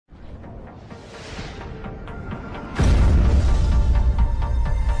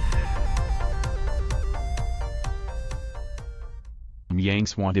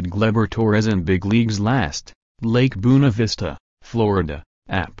Yanks wanted Gleyber Torres in big leagues last, Lake Buena Vista, Florida,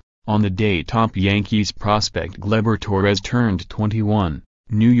 app. On the day top Yankees prospect Gleyber Torres turned 21,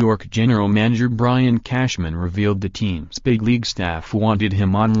 New York general manager Brian Cashman revealed the team's big league staff wanted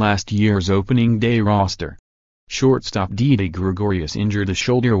him on last year's opening day roster. Shortstop Didi Gregorius injured a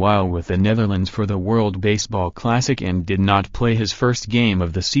shoulder while with the Netherlands for the World Baseball Classic and did not play his first game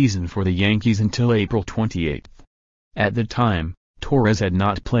of the season for the Yankees until April 28. At the time, Torres had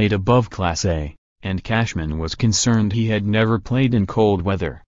not played above Class A, and Cashman was concerned he had never played in cold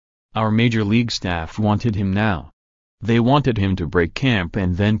weather. Our major league staff wanted him now. They wanted him to break camp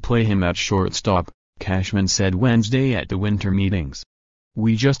and then play him at shortstop, Cashman said Wednesday at the winter meetings.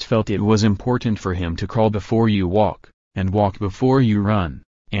 We just felt it was important for him to crawl before you walk, and walk before you run,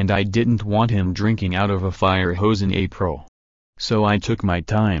 and I didn't want him drinking out of a fire hose in April. So I took my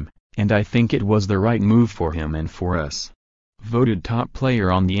time, and I think it was the right move for him and for us. Voted top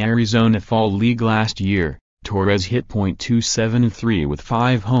player on the Arizona Fall League last year, Torres hit .273 with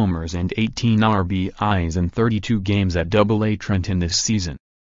 5 homers and 18 RBIs in 32 games at Double-A Trenton this season.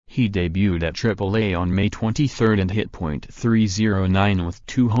 He debuted at Triple-A on May 23 and hit .309 with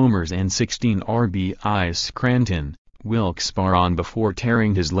 2 homers and 16 RBIs. Scranton, Wilkes-Barre before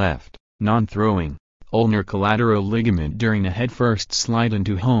tearing his left, non-throwing, ulnar collateral ligament during a headfirst slide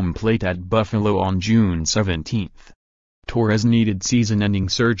into home plate at Buffalo on June 17. Torres needed season-ending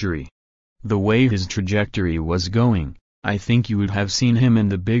surgery. The way his trajectory was going, I think you would have seen him in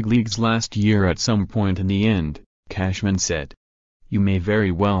the big leagues last year at some point in the end, Cashman said. You may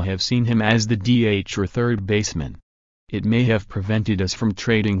very well have seen him as the DH or third baseman. It may have prevented us from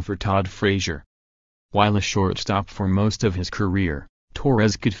trading for Todd Frazier. While a shortstop for most of his career,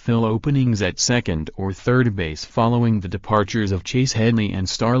 Torres could fill openings at second or third base following the departures of Chase Headley and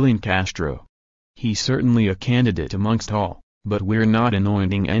Starlin Castro. He's certainly a candidate amongst all, but we're not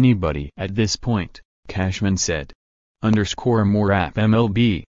anointing anybody at this point, Cashman said. _more app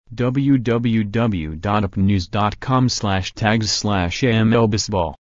MLB, www.upnews.com/tags/AMLBaseball